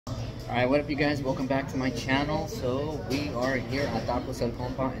Alright, what up you guys? Welcome back to my channel. So we are here at Tacos el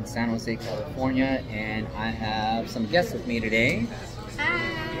Compa in San Jose, California, and I have some guests with me today.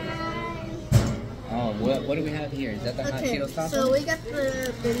 Hi! Oh, what do we have here? Is that the hot Cheetos tacos? So we got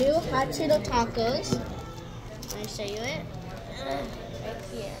the new hot Cheeto tacos. Let me show you it. Right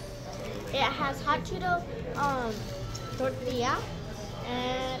here. It has hot Cheeto tortilla,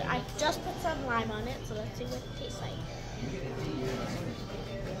 and I just put some lime on it, so let's see what it tastes like.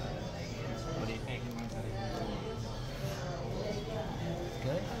 What do you think?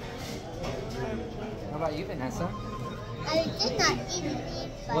 Good? How about you, Vanessa? I did not eat these,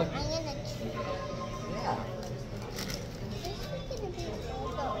 but What? I'm gonna try. Yeah. This is gonna be full,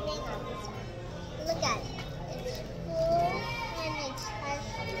 but hang on this one. Look at it. It's full and it has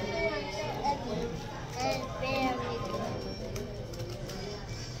so heavy and very good.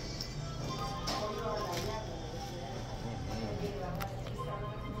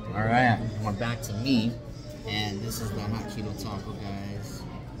 Alright, we're back to me, and this is the hot Cheeto taco, guys.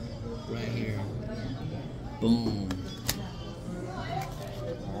 Right here. Boom.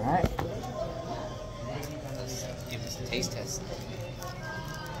 Alright. Let's give this a taste test.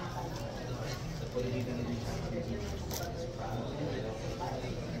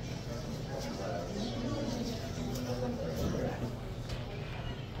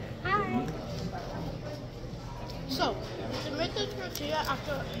 Hi. So, they made the tortilla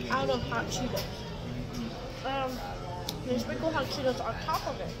out of hot Cheetos. They sprinkle hot Cheetos on top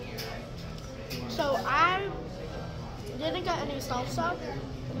of it. So I didn't get any salsa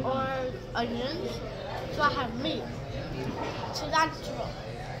or onions, so I have meat, cilantro,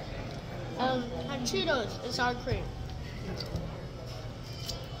 hot Cheetos and sour cream,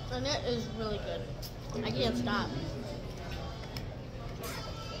 and it is really good. I can't stop.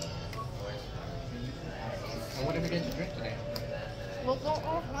 And what are we going to drink today? We'll go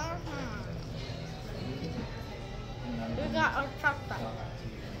over. We got our chocolate.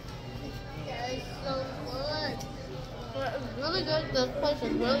 That is so good. It's really good. This place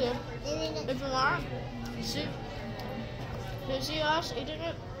is really good. If you want, see us eating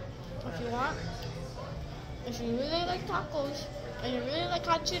it. If you want. If you really like tacos and you really like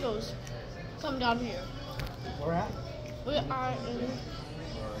hot Cheetos, come down here. Where at? We are in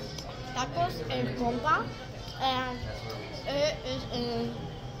Tacos el Compa, and it is in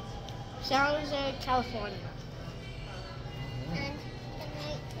San Jose, California. And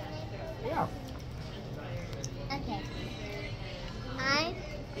Yeah. okay. I'm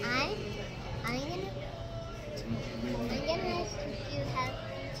gonna ask if you have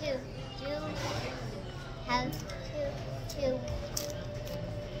to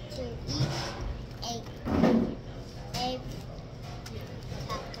eat a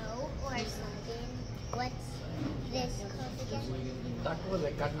taco or something. What's this called again? Tacos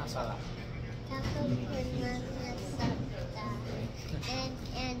de carne asada. Taco asada.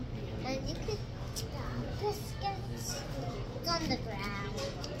 And you could biscuits. It's on the ground.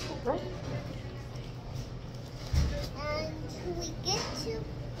 Right. And we get to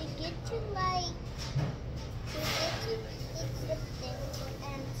eat the thing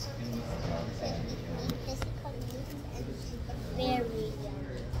and sometimes we eat physical meat and it's very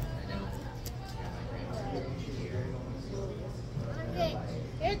yummy. Okay,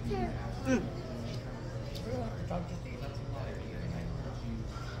 your turn.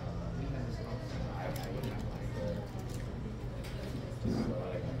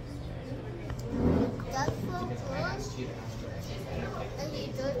 That's so good. And you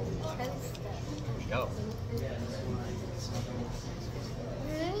don't taste it. There we go.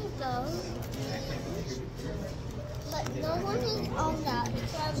 Really does. But no one is on that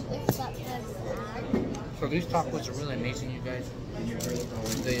except the man. So these tacos are really amazing, you guys.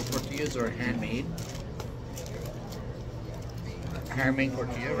 The tortillas are handmade. Handmade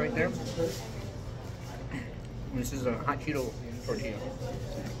tortilla right there. This is a hot Cheeto tortilla.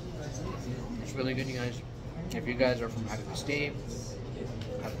 It's really good, you guys. If you guys are from out of the state,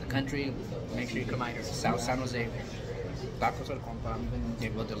 out of the country, make sure you come out here to South San Jose. Tacos el Compa, they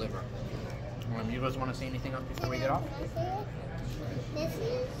will deliver. You guys want to say anything else before we get off? This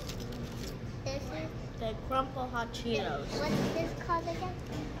is the crumple hot Cheetos. What's this called again?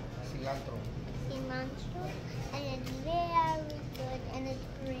 Cilantro. Cilantro. And it's very good and it's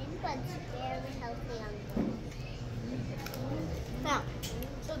green, but it's very healthy on both. Now,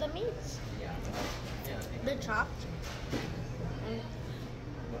 so the meats, they're chopped.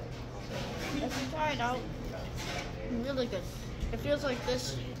 If you try it out, really good. It feels like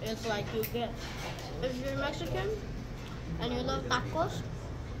this is like you get, if you're Mexican and you love tacos,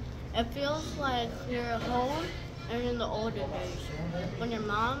 it feels like you're home and in the older days when your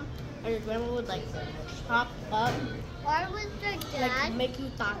mom and your grandma would like chop up, Or with your like dad, make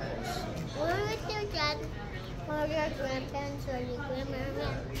you tacos. or with your dad, or your grandparents, or your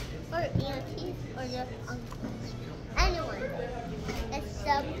grandmama, or aunties, or your uncles. Anyone.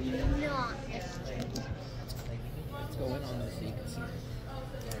 Except not a stranger. Let's go in on this so you can see.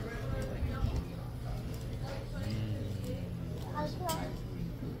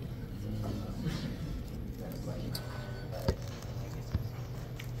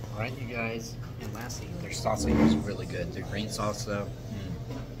 Alright, you guys, and lastly, their salsa is really good. Their green salsa,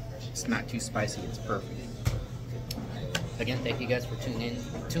 it's not too spicy, it's perfect. Again, thank you guys for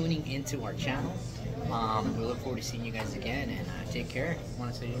tuning into our channel. We look forward to seeing you guys again, and take care.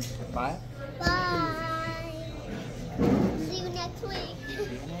 Want to say bye? Bye. See you next week. See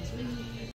you next week.